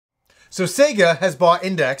So Sega has bought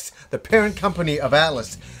Index, the parent company of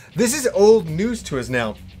Atlus. This is old news to us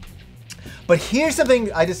now. But here's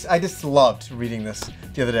something I just loved reading this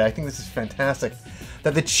the other day. I think this is fantastic.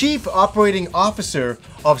 That the chief operating officer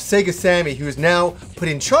of Sega Sammy, who is now put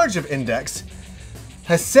in charge of Index,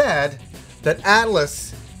 has said that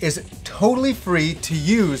Atlus is totally free to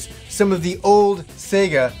use some of the old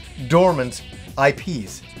Sega dormant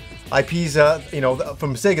IPs. IPs,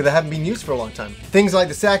 from Sega that haven't been used for a long time. Things like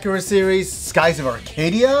the Sakura series, Skies of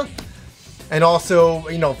Arcadia, and also,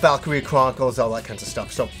 Valkyria Chronicles, all that kinds of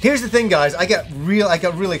stuff. So here's the thing, guys. I got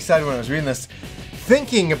really excited when I was reading this,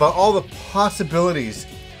 thinking about all the possibilities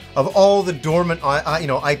of all the dormant,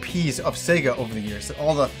 IPs of Sega over the years,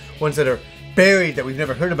 all the ones that are buried that we've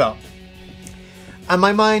never heard about. And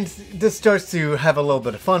my mind just starts to have a little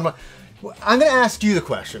bit of fun. I'm going to ask you the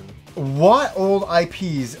question. What old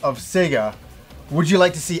IPs of Sega would you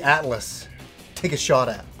like to see Atlus take a shot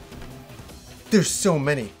at? There's so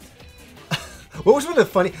many. What was one of the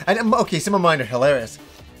funny... And okay, some of mine are hilarious.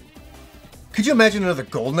 Could you imagine another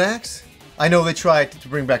Golden Axe? I know they tried to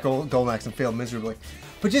bring back Golden Axe and failed miserably.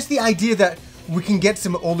 But just the idea that we can get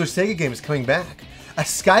some older Sega games coming back. A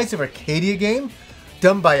Skies of Arcadia game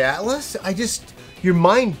done by Atlus? Your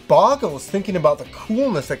mind boggles thinking about the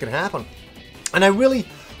coolness that can happen. And I really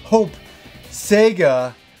hope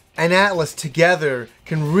Sega and Atlus together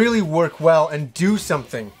can really work well and do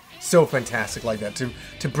something so fantastic like that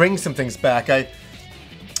to bring some things back.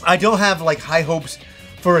 I don't have like high hopes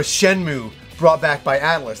for a Shenmue brought back by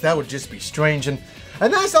Atlus. That would just be strange. And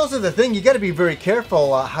that's also the thing. You got to be very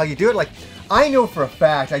careful how you do it. Like, I know for a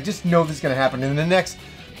fact, I just know this is going to happen in the next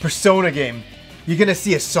Persona game. You're going to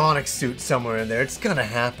see a Sonic suit somewhere in there. It's going to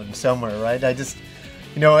happen somewhere, right?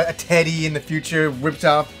 A Teddy in the future rips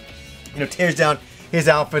off, tears down his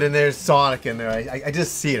outfit and there's Sonic in there. I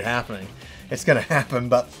just see it happening. It's going to happen,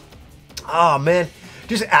 but, oh man,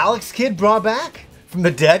 just Alex Kidd brought back from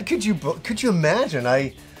the dead. Could you imagine?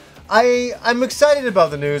 I'm excited about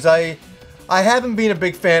the news. I haven't been a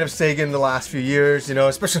big fan of Sega in the last few years,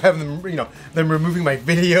 especially having them, them removing my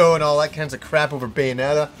video and all that kinds of crap over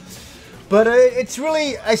Bayonetta. But it's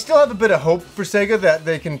really, I still have a bit of hope for Sega that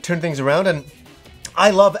they can turn things around, and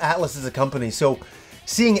I love Atlus as a company, so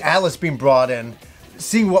seeing Atlus being brought in,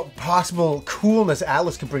 seeing what possible coolness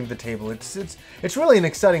Atlus can bring to the table, it's really an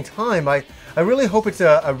exciting time. I really hope it's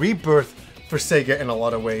a rebirth for Sega in a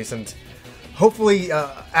lot of ways, and hopefully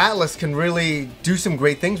Atlus can really do some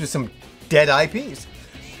great things with some dead IPs.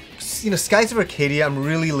 Skies of Arcadia, I'm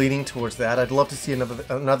really leaning towards that. I'd love to see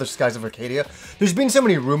another Skies of Arcadia. There's been so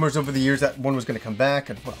many rumors over the years that one was going to come back,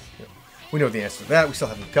 and well, we know the answer to that. We still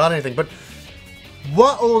haven't got anything, but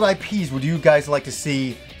what old IPs would you guys like to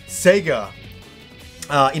see Sega,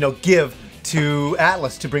 give to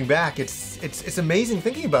Atlus to bring back? It's amazing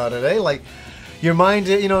thinking about it, eh? Like, your mind,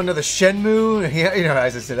 another Shenmue,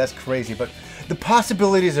 as I said, that's crazy, but the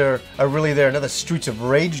possibilities are really there. Another Streets of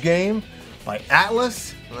Rage game by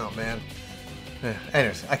Atlus? Oh, man.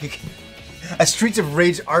 Anyways, a Streets of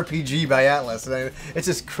Rage RPG by Atlus. It's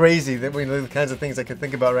just crazy that the kinds of things I could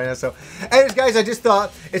think about right now. So, anyways, guys, I just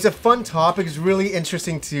thought it's a fun topic. It's really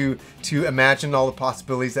interesting to imagine all the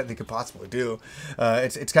possibilities that they could possibly do.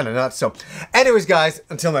 It's kind of nuts. So, anyways, guys,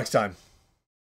 until next time.